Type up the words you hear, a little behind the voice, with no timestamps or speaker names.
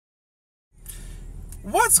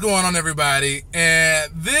What's going on, everybody?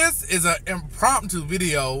 And this is an impromptu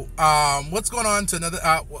video. What's going on to another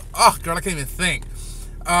oh girl, I can't even think.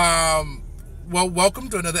 Well, welcome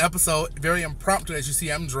to another episode. Very impromptu. As you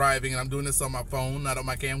see, I'm driving and I'm doing this on my phone, not on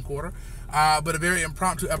my camcorder. But a very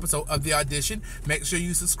impromptu episode of The Audition. Make sure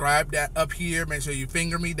you subscribe that up here. Make sure you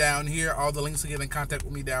finger me down here. All the links to get in contact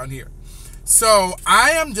with me down here. So I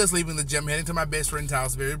am just leaving the gym, heading to my best friend's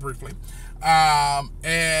house very briefly. And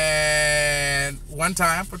one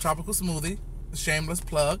time for tropical smoothie, shameless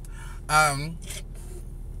plug. I mean,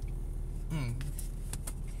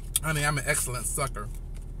 I'm an excellent sucker.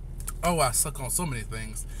 Oh, I suck on so many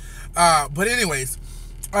things. But anyways,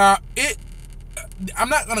 I'm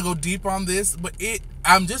not gonna go deep on this, but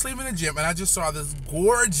I'm just leaving the gym and I just saw this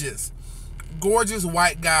gorgeous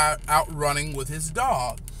white guy out running with his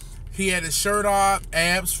dog. He had his shirt off,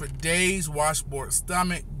 abs for days, washboard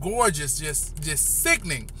stomach, gorgeous, just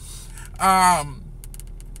sickening. And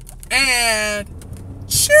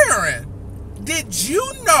Sharon, did you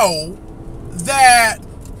know that,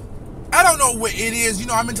 I don't know where it is,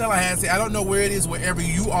 I'm in Tallahassee, I don't know where it is wherever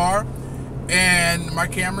you are, and my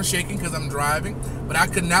camera's shaking because I'm driving, but I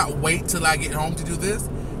could not wait till I get home to do this.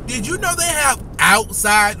 Did you know they have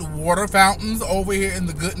outside water fountains over here in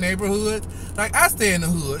the good neighborhood? Like, I stay in the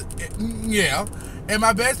hood, yeah, and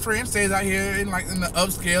my best friend stays out here in the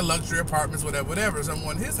upscale luxury apartments, whatever. So I'm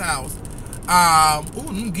going to his house.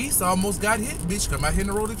 Them geese almost got hit, bitch. Come out here in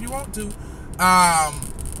the road if you want to. I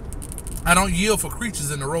don't yield for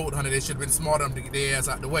creatures in the road, honey. They should have been smart enough to get their ass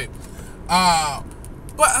out the way. But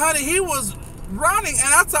honey, he was running,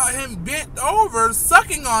 and I saw him bent over,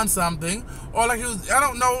 sucking on something, or like he was, I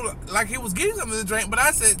don't know, like he was getting something to drink. But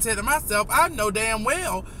I said to myself, I know damn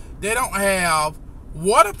well they don't have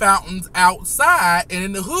water fountains outside, and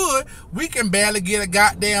in the hood, we can barely get a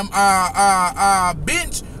goddamn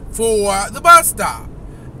bench for the bus stop.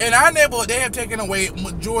 In our neighborhood, they have taken away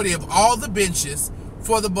majority of all the benches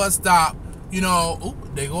for the bus stop. They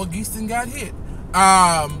go geese and got hit.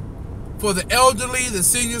 For the elderly, the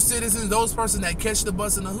senior citizens, those persons that catch the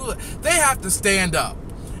bus in the hood, they have to stand up.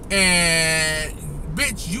 And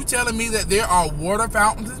bitch, you telling me that there are water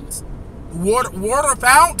fountains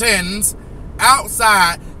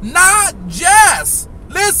outside, not just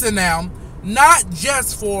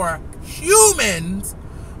for humans,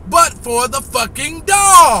 but for the fucking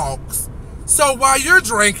dogs. So while you're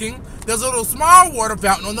drinking, there's a little small water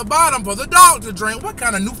fountain on the bottom for the dog to drink. What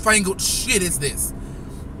kind of newfangled shit is this?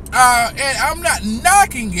 And I'm not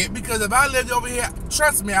knocking it, because if I lived over here,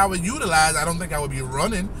 trust me, I would utilize. I don't think I would be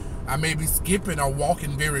running. I may be skipping or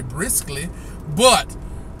walking very briskly, but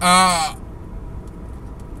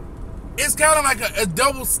it's kind of like a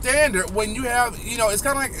double standard when you have, it's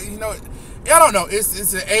kind of like, I don't know.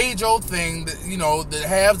 It's an age-old thing that, the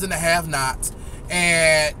haves and the have-nots,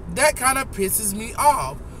 and that kind of pisses me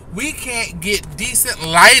off. We can't get decent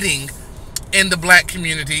lighting in the black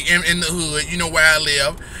community, in the hood, where I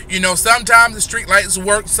live. Sometimes the street lights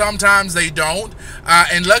work, sometimes they don't.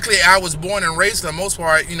 And luckily, I was born and raised for the most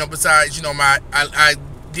part, besides, I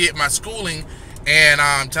did my schooling in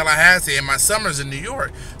Tallahassee and my summers in New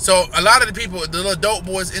York. So a lot of the people, the little dope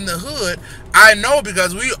boys in the hood, I know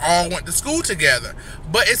because we all went to school together.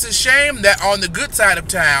 But it's a shame that on the good side of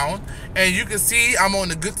town, and you can see I'm on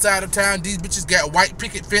the good side of town, these bitches got white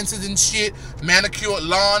picket fences and shit, manicured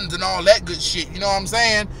lawns and all that good shit, you know what I'm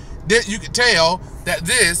saying? You can tell that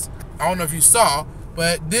this, I don't know if you saw,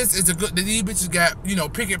 but this is these bitches got,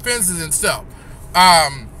 picket fences and stuff.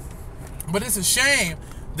 But it's a shame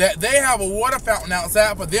that they have a water fountain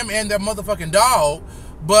outside for them and their motherfucking dog,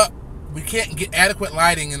 but we can't get adequate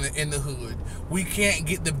lighting in the hood. We can't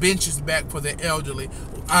get the benches back for the elderly.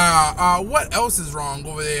 What else is wrong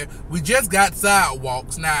over there? We just got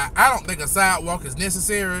sidewalks. Now, I don't think a sidewalk is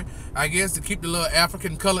necessary, I guess, to keep the little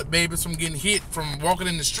African colored babies from getting hit from walking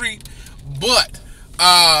in the street. But,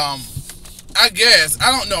 I guess,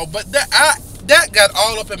 I don't know. But that got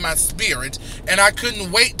all up in my spirit, and I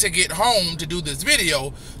couldn't wait to get home to do this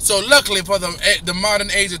video. So luckily for the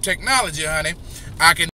modern age of technology, honey, I can